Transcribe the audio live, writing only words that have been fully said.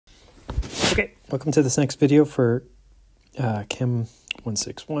Okay, welcome to this next video for Chem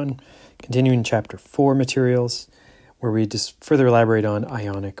 161, continuing Chapter 4 materials, where we just further elaborate on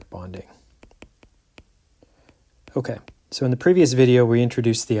ionic bonding. Okay, so in the previous video, we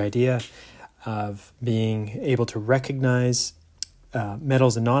introduced the idea of being able to recognize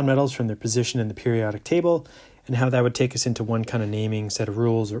metals and nonmetals from their position in the periodic table, and how that would take us into one kind of naming set of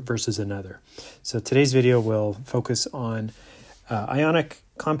rules versus another. So today's video will focus on ionic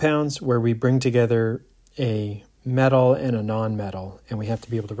compounds, where we bring together a metal and a nonmetal, and we have to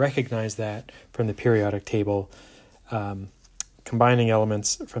be able to recognize that from the periodic table, combining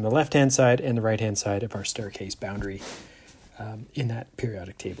elements from the left-hand side and the right-hand side of our staircase boundary in that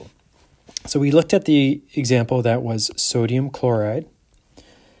periodic table. So we looked at the example that was sodium chloride,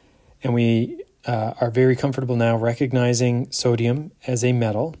 and we are very comfortable now recognizing sodium as a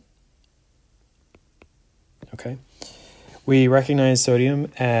metal. Okay. We recognize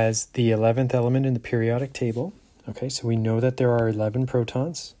sodium as the 11th element in the periodic table. Okay, so we know that there are 11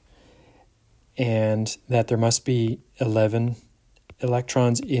 protons and that there must be 11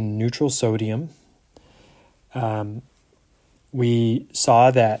 electrons in neutral sodium. We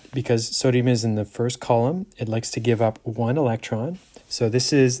saw that because sodium is in the first column, it likes to give up one electron. So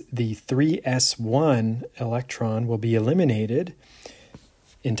this is the 3s1 electron will be eliminated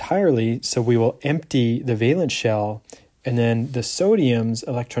entirely. So we will empty the valence shell, and then the sodium's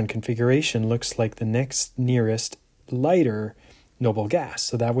electron configuration looks like the next nearest lighter noble gas.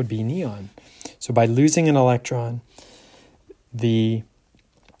 So that would be neon. So by losing an electron, the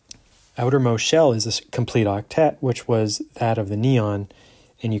outermost shell is a complete octet, which was that of the neon.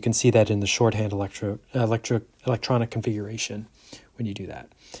 And you can see that in the shorthand electronic configuration when you do that.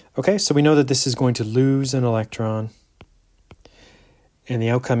 Okay, so we know that this is going to lose an electron. And the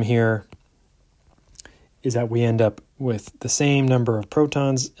outcome here is that we end up with the same number of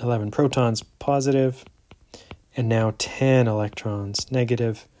protons, 11 protons positive, and now 10 electrons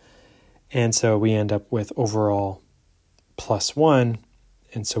negative. And so we end up with overall +1,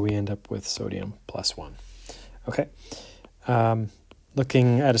 and so we end up with sodium +1. Okay.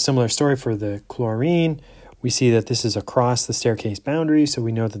 Looking at a similar story for the chlorine, we see that this is across the staircase boundary, so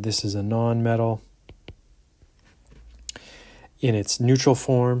we know that this is a nonmetal in its neutral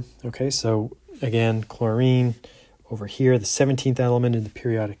form. Okay, so again, chlorine over here, the 17th element in the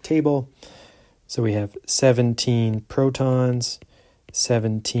periodic table. So we have 17 protons,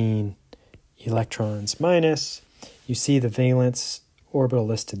 17 electrons minus. You see the valence orbital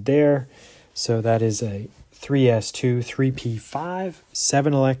listed there. So that is a 3s2, 3p5,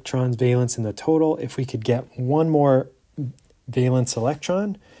 7 electrons valence in the total. If we could get one more valence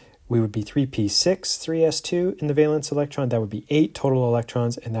electron, we would be 3p6, 3s2 in the valence electron. That would be 8 total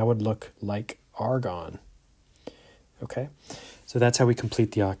electrons, and that would look like argon. Okay, so that's how we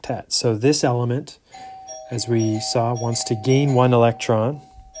complete the octet. So this element, as we saw, wants to gain one electron.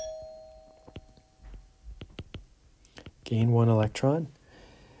 Gain one electron,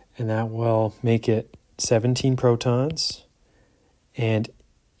 and that will make it 17 protons and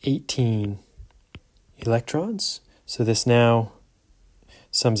 18 electrons. So this now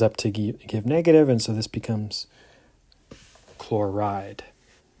sums up to give negative, and so this becomes chloride.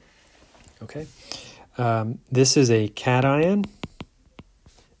 Okay, this is a cation.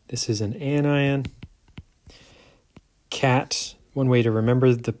 This is an anion. Cat, one way to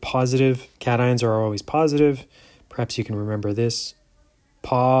remember the positive, cations are always positive. Perhaps you can remember this,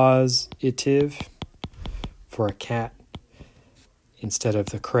 positive for a cat instead of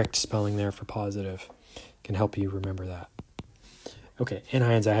the correct spelling there for positive. Can help you remember that. Okay,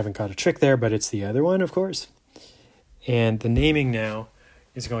 anions, I haven't got a trick there, but it's the other one, of course. And the naming now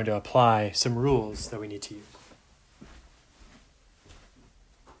is going to apply some rules that we need to use.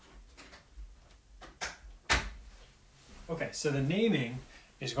 Okay, so the naming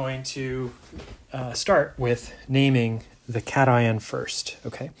is going to start with naming the cation first,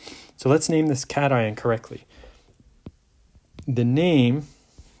 okay? So let's name this cation correctly. The name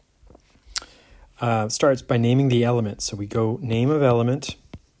starts by naming the element. So we go name of element.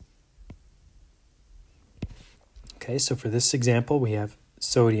 Okay, so for this example, we have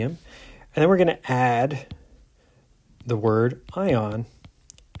sodium. And then we're going to add the word ion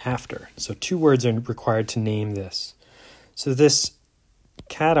after. So 2 words are required to name this. So this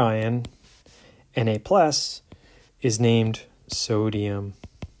cation, Na+, is named sodium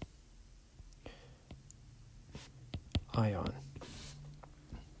ion.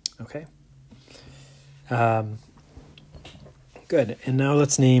 Okay. Good. And now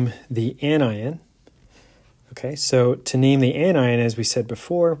let's name the anion. Okay, so to name the anion, as we said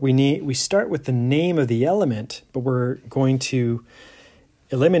before, we start with the name of the element, but we're going to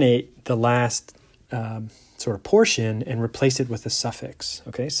eliminate the last sort of portion and replace it with a suffix.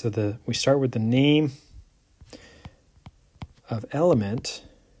 Okay, so we start with the name of element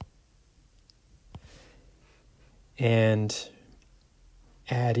and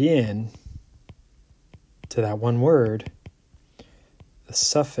add in to that one word the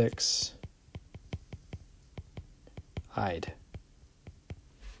suffix "ide."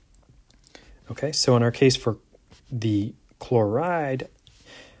 Okay, so in our case for the chloride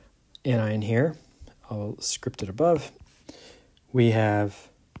anion here, I'll script it above. We have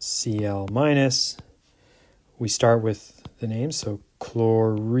Cl minus. We start with the name, so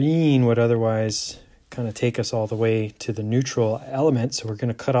chlorine would otherwise kind of take us all the way to the neutral element. So we're going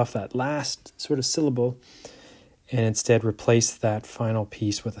to cut off that last sort of syllable and instead replace that final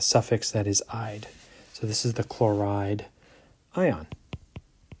piece with a suffix that is "ide." So this is the chloride ion.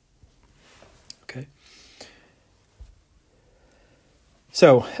 Okay.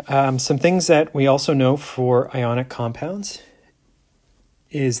 So some things that we also know for ionic compounds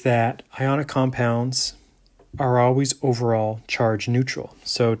is that ionic compounds are always overall charge neutral.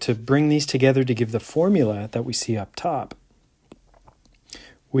 So to bring these together to give the formula that we see up top,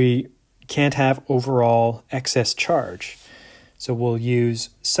 we can't have overall excess charge. So we'll use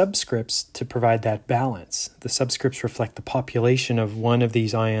subscripts to provide that balance. The subscripts reflect the population of one of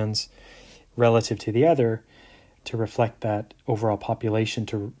these ions relative to the other to reflect that overall population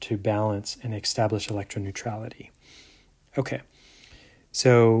to balance and establish electroneutrality. Okay,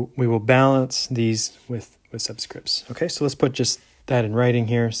 so we will balance these with subscripts. Okay, so let's put just that in writing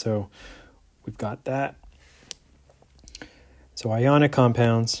here. So we've got that. So ionic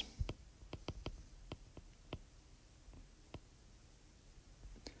compounds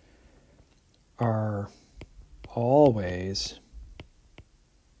are always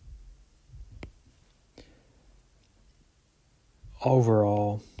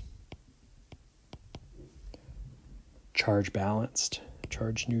overall charge balanced,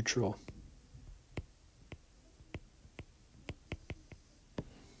 charge neutral.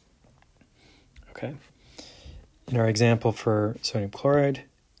 Okay. In our example for sodium chloride,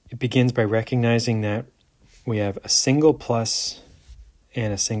 it begins by recognizing that we have a single plus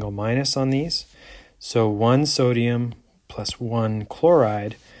and a single minus on these. So 1 sodium plus 1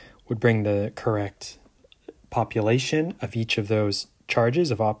 chloride would bring the correct population of each of those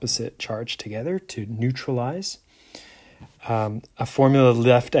charges of opposite charge together to neutralize. A formula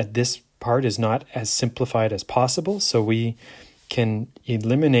left at this part is not as simplified as possible, so we can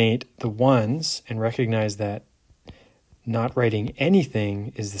eliminate the ones and recognize that not writing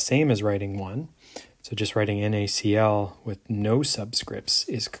anything is the same as writing 1. So just writing NaCl with no subscripts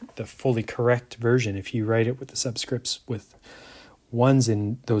is the fully correct version. If you write it with the subscripts with ones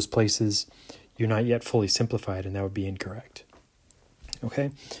in those places, you're not yet fully simplified, and that would be incorrect.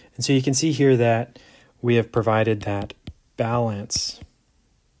 Okay, and so you can see here that we have provided that balance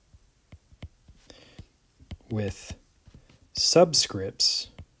with subscripts,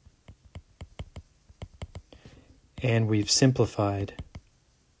 and we've simplified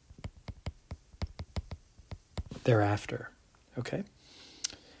thereafter. Okay.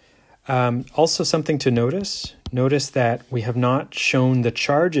 Also something to notice that we have not shown the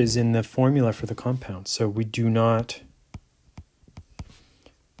charges in the formula for the compound. So we do not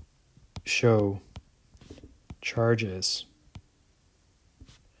show charges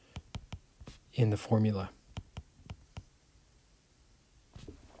in the formula.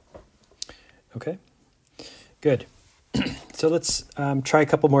 Okay, good. So let's try a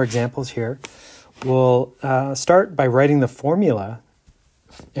couple more examples here. We'll start by writing the formula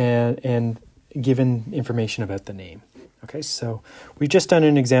and given information about the name. Okay, so we've just done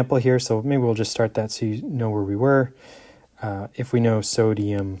an example here, so maybe we'll just start that so you know where we were. If we know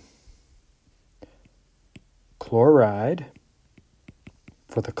sodium chloride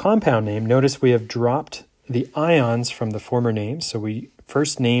for the compound name, notice we have dropped the ions from the former name. So we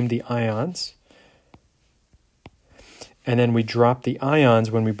first named the ions, and then we drop the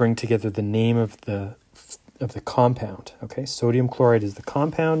ions when we bring together the name of the compound. Okay, sodium chloride is the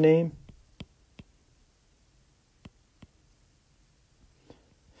compound name.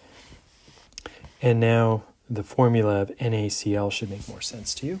 And now the formula of NaCl should make more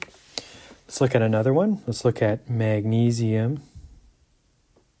sense to you. Let's look at another one. Let's look at magnesium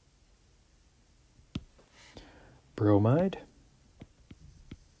bromide.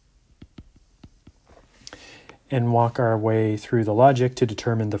 And walk our way through the logic to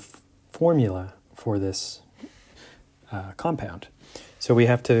determine the formula for this compound. So we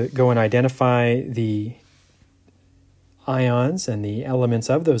have to go and identify the ions and the elements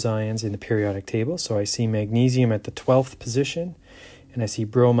of those ions in the periodic table. So I see magnesium at the 12th position, and I see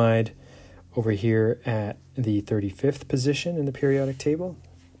bromide over here at the 35th position in the periodic table.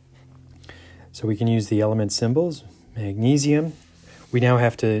 So we can use the element symbols. Magnesium, we now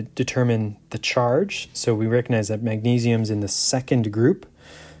have to determine the charge. So we recognize that magnesium's in the second group.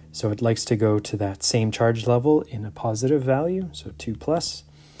 So it likes to go to that same charge level in a positive value, so 2+.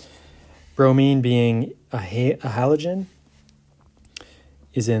 Bromine, being a halogen,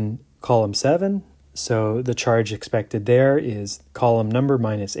 is in column 7. So the charge expected there is column number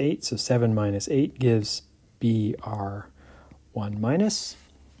 -8. So 7 minus 8 gives Br1 minus.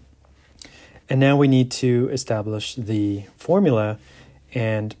 And now we need to establish the formula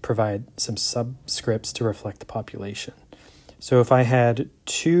and provide some subscripts to reflect the population. So if I had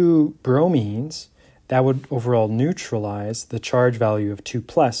 2 bromines, that would overall neutralize the charge value of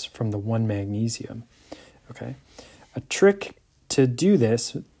 2+ from the 1 magnesium. Okay. A trick to do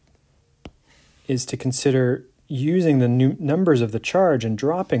this is to consider using the new numbers of the charge and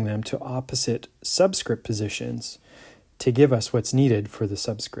dropping them to opposite subscript positions to give us what's needed for the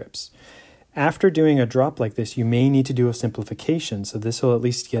subscripts. After doing a drop like this, you may need to do a simplification, so this will at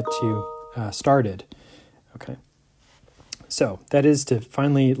least get you started. Okay. So that is to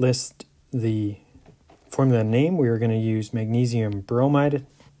finally list the formula name. We are going to use magnesium bromide,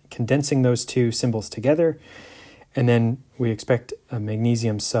 condensing those two symbols together. And then we expect a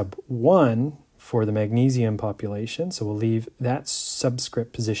magnesium sub 1 for the magnesium population. So we'll leave that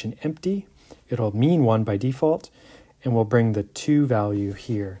subscript position empty. It'll mean 1 by default. And we'll bring the 2 value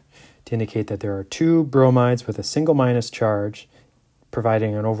here to indicate that there are 2 bromides with a single minus charge,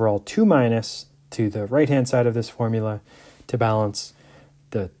 providing an overall 2- to the right-hand side of this formula to balance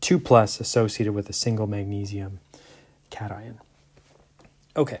the 2+ associated with a single magnesium cation.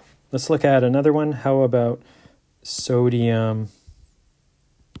 Okay, let's look at another one. How about sodium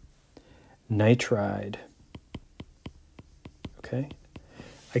nitride? Okay,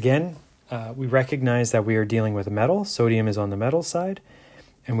 again, we recognize that we are dealing with a metal. Sodium is on the metal side,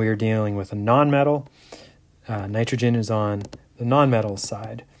 and we are dealing with a non-metal. Nitrogen is on the non-metal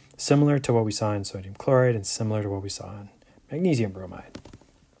side, similar to what we saw in sodium chloride and similar to what we saw in magnesium bromide.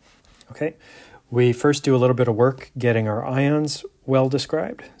 Okay, we first do a little bit of work getting our ions well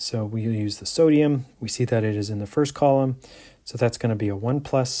described. So we use the sodium. We see that it is in the first column, so that's going to be a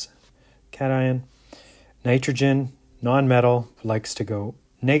 1+ cation. Nitrogen, non-metal, likes to go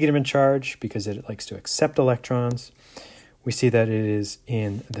negative in charge because it likes to accept electrons. We see that it is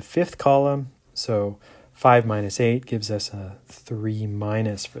in the 5th column, so 5 minus 8 gives us a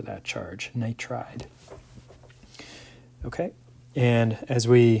 3- for that charge, nitride. Okay, and as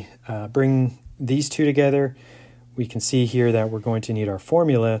we bring these two together, we can see here that we're going to need our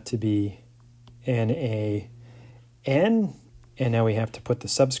formula to be NaN, and now we have to put the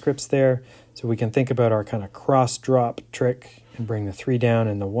subscripts there. So we can think about our kind of cross-drop trick and bring the 3 down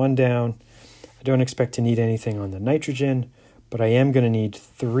and the 1 down. I don't expect to need anything on the nitrogen, but I am going to need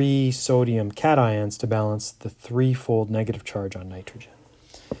 3 sodium cations to balance the 3-fold negative charge on nitrogen.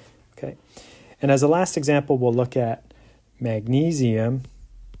 Okay, and as a last example, we'll look at magnesium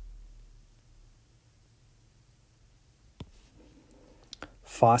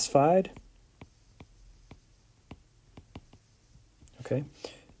phosphide. Okay,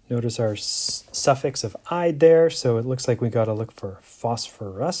 notice our suffix of "ide" there, so it looks like we got to look for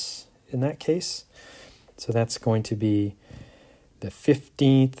phosphorus in that case. So that's going to be the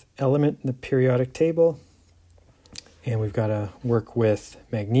 15th element in the periodic table, and we've got to work with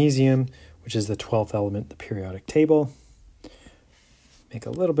magnesium, which is the 12th element in the periodic table. Make a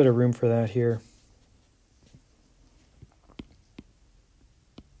little bit of room for that here.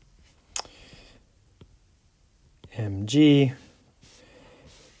 Mg,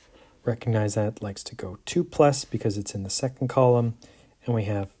 recognize that likes to go 2+ because it's in the 2nd column, and we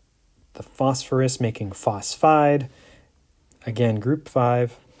have the phosphorus making phosphide, again group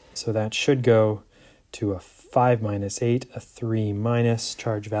 5, so that should go to a 5 minus 8, a 3-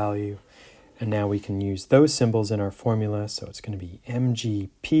 charge value, and now we can use those symbols in our formula, so it's going to be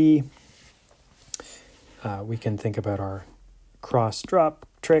Mgp. We can think about our cross-drop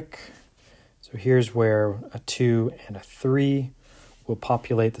trick. So here's where a 2 and a 3 will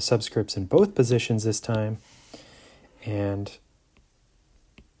populate the subscripts in both positions this time, and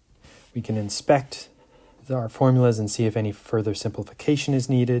we can inspect our formulas and see if any further simplification is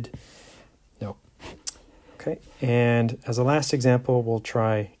needed. No. Okay, and as a last example, we'll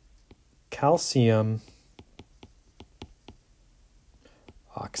try calcium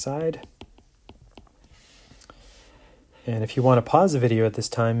oxide. And if you want to pause the video at this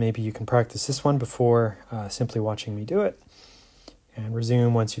time, maybe you can practice this one before simply watching me do it, and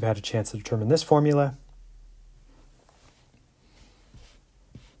resume once you've had a chance to determine this formula.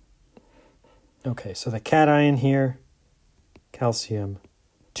 Okay, so the cation here, calcium,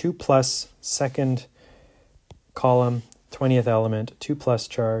 2 plus, second column, 20th element, 2 plus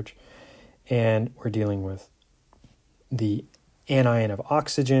charge, and we're dealing with the anion of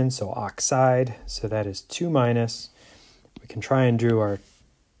oxygen, so oxide, so that is 2 minus. We can try and do our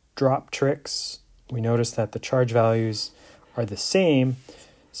drop tricks. We notice that the charge values are the same,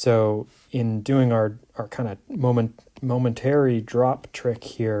 so in doing our kind of momentary drop trick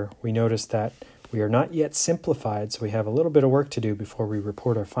here, we notice that we are not yet simplified, so we have a little bit of work to do before we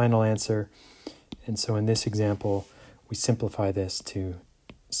report our final answer. And so in this example, we simplify this to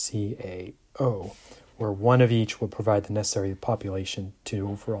CaO, where one of each will provide the necessary population to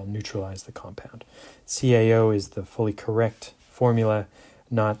overall neutralize the compound. CaO is the fully correct formula,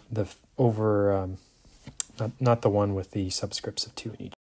 not the not the one with the subscripts of 2 in each.